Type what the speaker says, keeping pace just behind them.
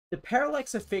The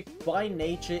parallax effect by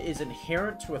nature is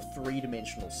inherent to a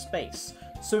three-dimensional space,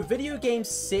 so video games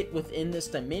set within this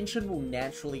dimension will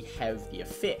naturally have the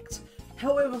effect.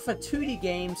 However, for 2D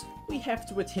games, we have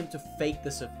to attempt to fake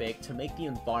this effect to make the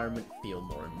environment feel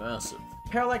more immersive.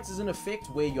 Parallax is an effect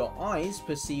where your eyes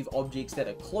perceive objects that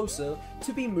are closer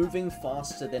to be moving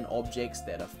faster than objects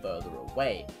that are further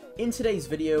away. In today's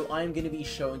video, I am going to be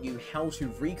showing you how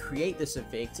to recreate this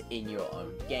effect in your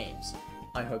own games.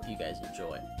 I hope you guys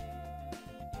enjoy.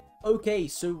 Okay,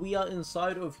 so we are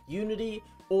inside of Unity,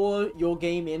 or your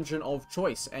game engine of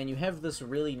choice, and you have this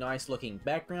really nice looking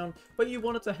background, but you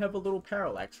want it to have a little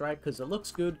parallax, right? Because it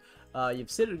looks good.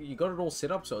 You got it all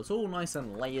set up, so it's all nice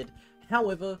and layered.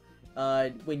 However,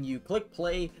 when you click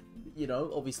play, you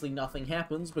know, obviously nothing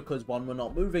happens because one, we're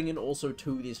not moving, and also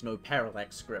two, there's no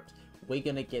parallax script. We're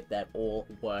gonna get that all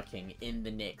working in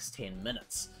the next 10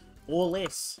 minutes or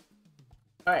less.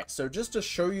 Alright, so just to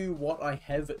show you what I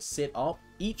have set up,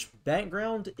 each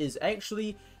background is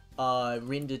actually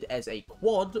rendered as a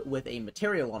quad with a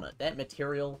material on it. That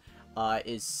material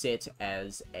is set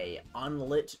as a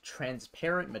unlit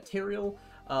transparent material,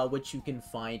 which you can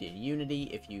find in Unity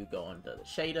if you go under the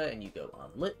shader and you go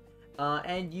unlit,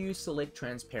 and you select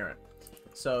transparent.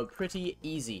 So pretty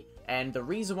easy. And the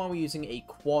reason why we're using a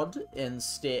quad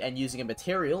instead and using a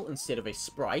material instead of a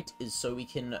sprite is so we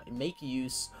can make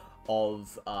use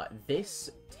of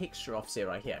this texture offset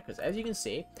right here, because as you can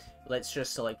see, let's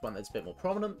just select one that's a bit more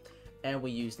prominent, and we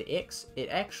use the X, it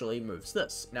actually moves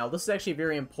this. Now this is actually a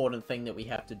very important thing that we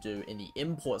have to do in the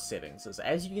import settings, is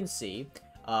as you can see,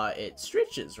 it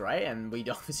stretches, right? And we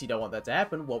obviously don't want that to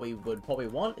happen. What we would probably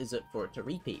want is for it to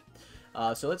repeat.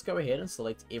 So let's go ahead and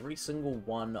select every single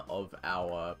one of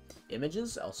our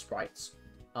images, our sprites,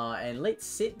 and let's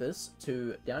set this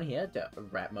to, down here, to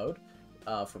wrap mode.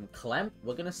 From clamp,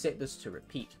 we're going to set this to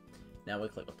repeat. Now we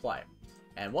click apply.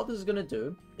 And what this is going to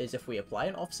do is if we apply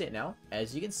an offset now,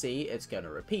 as you can see, it's going to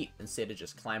repeat instead of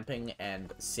just clamping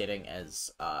and setting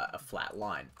as a flat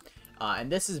line.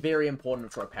 And this is very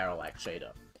important for a parallax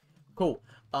shader. Cool.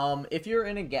 If you're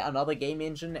in another game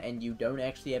engine and you don't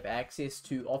actually have access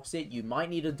to offset, you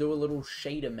might need to do a little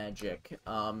shader magic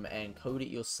and code it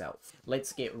yourself.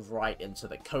 Let's get right into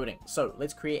the coding. So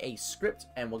let's create a script,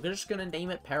 and we're just going to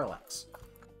name it Parallax.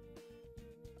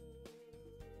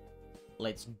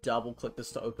 Let's double click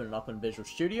this to open it up in Visual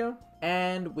Studio,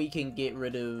 and we can get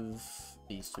rid of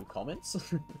these two comments.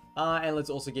 And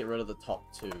let's also get rid of the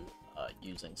top two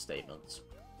using statements.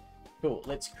 Cool,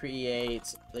 let's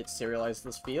serialize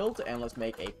this field, and let's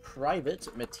make a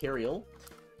private material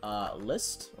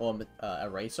list, or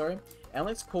array, sorry, and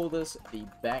let's call this the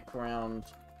background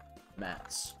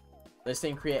mats. Let's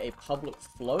then create a public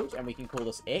float, and we can call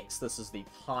this X. This is the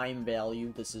time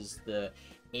value, this is the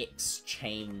X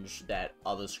change that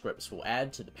other scripts will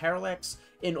add to the parallax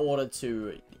in order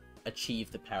to achieve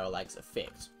the parallax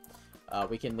effect.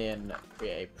 We can then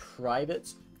create a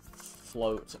private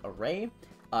float array,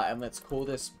 and let's call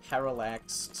this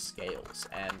parallax scales.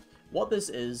 And what this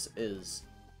is,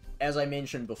 as I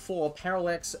mentioned before,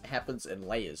 parallax happens in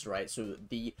layers, right? So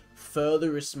the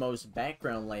furthest most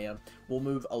background layer will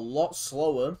move a lot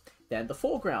slower than the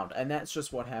foreground, and that's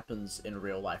just what happens in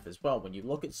real life as well. When you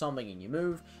look at something and you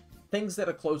move, things that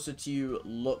are closer to you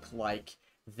look like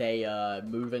they are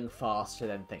moving faster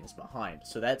than things behind.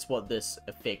 So that's what this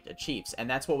effect achieves, and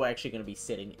that's what we're actually going to be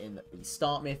setting in the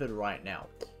start method right now.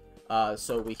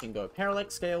 So we can go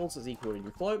parallax scales is equal to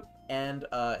new float, and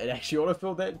it actually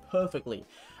autofilled that perfectly.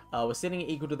 We're setting it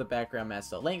equal to the background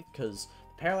master length, because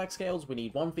parallax scales, we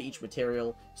need one for each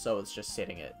material, so it's just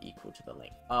setting it equal to the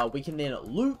length. We can then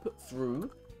loop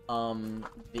through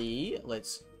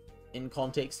let's, in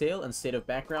context here, instead of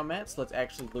background mats, let's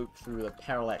actually loop through the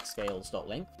parallax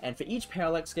scales.length, and for each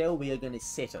parallax scale, we are going to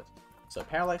set it. So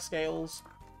parallax scales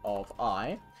of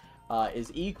I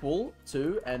is equal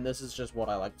to, and this is just what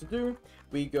I like to do,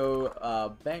 we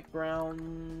go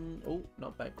background, oh,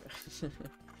 not background,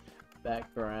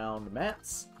 background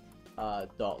mats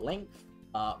dot length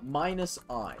minus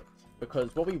I,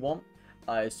 because what we want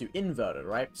is to invert it,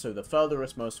 right? So the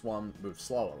furthest most one moves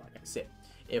slower, like I said.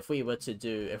 If we were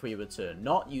to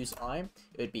not use I,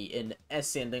 it would be in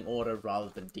ascending order rather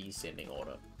than descending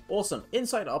order. Awesome.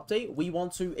 Inside update, we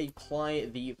want to apply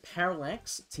the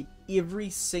parallax to every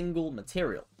single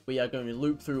material. We are going to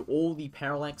loop through all the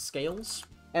parallax scales,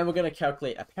 and we're going to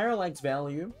calculate a parallax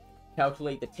value,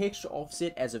 calculate the texture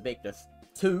offset as a vector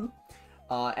 2,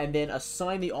 and then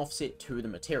assign the offset to the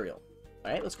material.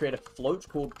 Alright, let's create a float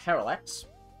called parallax,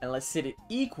 and let's set it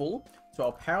equal to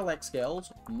our parallax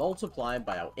scales multiplied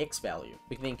by our X value.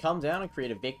 We can then come down and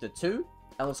create a vector 2,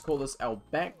 and let's call this our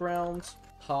background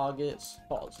target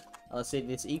pos. Let's say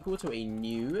this equal to a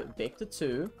new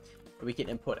vector2. We can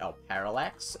input our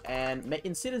parallax, and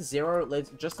instead of 0,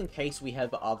 just in case we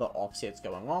have other offsets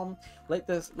going on,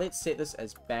 let's set this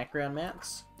as background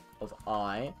maps of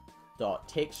I dot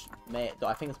text,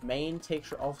 I think it's main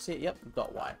texture offset, yep,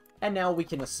 dot y. And now we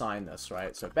can assign this,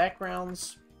 right? So background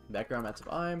maps of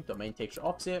I dot main texture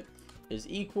offset is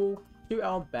equal to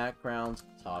our background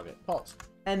target pos.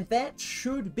 And that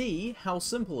should be how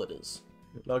simple it is.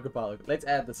 Let's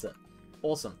add this in.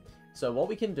 Awesome. So what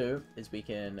we can do is we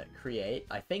can create,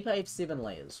 I think I have 7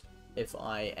 layers, if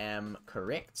I am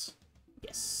correct.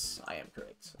 Yes, I am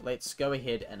correct. Let's go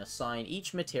ahead and assign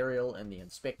each material in the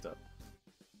inspector.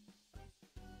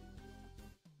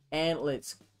 And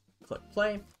let's click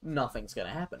play. Nothing's going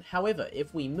to happen. However,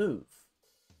 if we move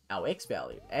our X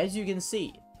value, as you can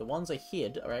see, the ones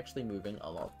ahead are actually moving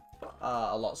a lot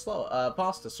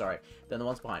faster, sorry, than the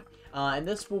ones behind. And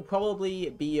this will probably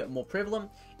be more prevalent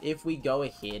if we go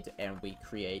ahead and we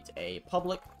create a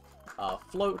public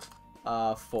float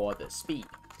for the speed.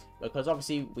 Because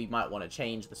obviously we might want to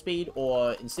change the speed,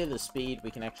 or instead of the speed,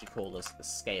 we can actually call this the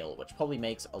scale, which probably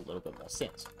makes a little bit more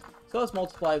sense. So let's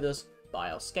multiply this by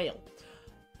our scale.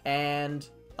 And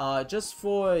just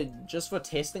for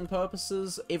testing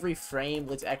purposes, every frame,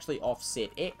 let's actually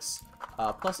offset x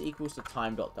plus equals to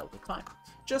time dot delta time.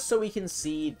 Just so we can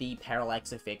see the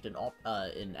parallax effect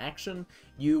in action.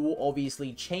 You will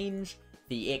obviously change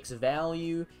the x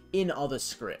value in other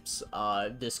scripts.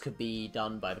 This could be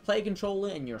done by the player controller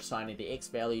and you're assigning the x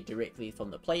value directly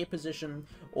from the player position,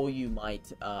 or you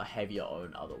might have your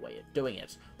own other way of doing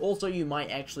it. Also, you might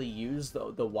actually use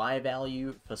the y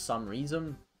value for some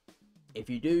reason. If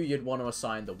you do, you'd want to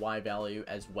assign the y value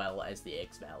as well as the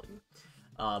x value.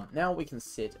 Now we can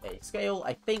set a scale.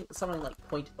 I think something like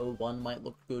 0.01 might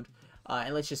look good.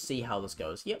 And let's just see how this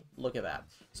goes. Yep, look at that.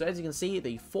 So as you can see,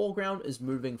 the foreground is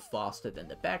moving faster than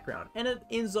the background, and it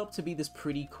ends up to be this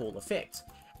pretty cool effect.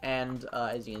 And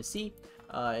as you can see,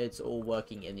 it's all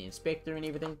working in the inspector and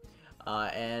everything.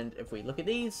 And if we look at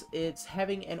these, it's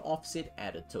having an offset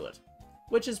added to it,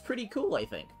 which is pretty cool, I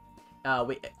think.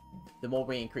 The more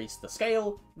we increase the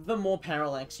scale, the more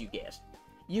parallax you get.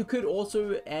 You could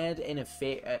also add an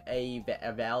effect, a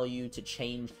value to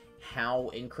change how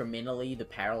incrementally the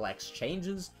parallax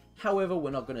changes. However,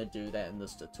 we're not going to do that in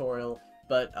this tutorial.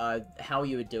 But how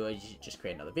you would do it is you just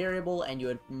create another variable, and you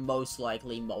would most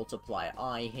likely multiply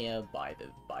I here by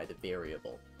the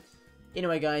variable.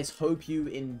 Anyway guys, hope you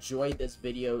enjoyed this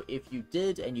video. If you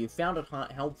did and you found it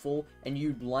helpful and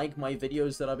you like my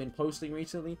videos that I've been posting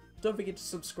recently, don't forget to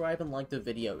subscribe and like the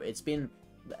video.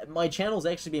 My channel's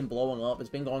actually been blowing up. It's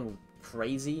been going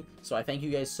crazy, so I thank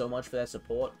you guys so much for that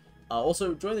support.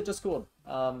 Also, join the Discord.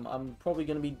 I'm probably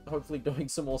going to be hopefully doing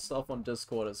some more stuff on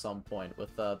Discord at some point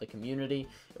with the community.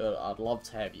 I'd love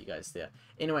to have you guys there.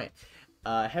 Anyway,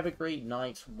 have a great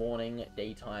night, morning,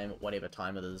 daytime, whatever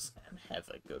time it is, and have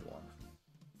a good one.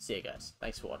 See you guys.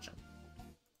 Thanks for watching.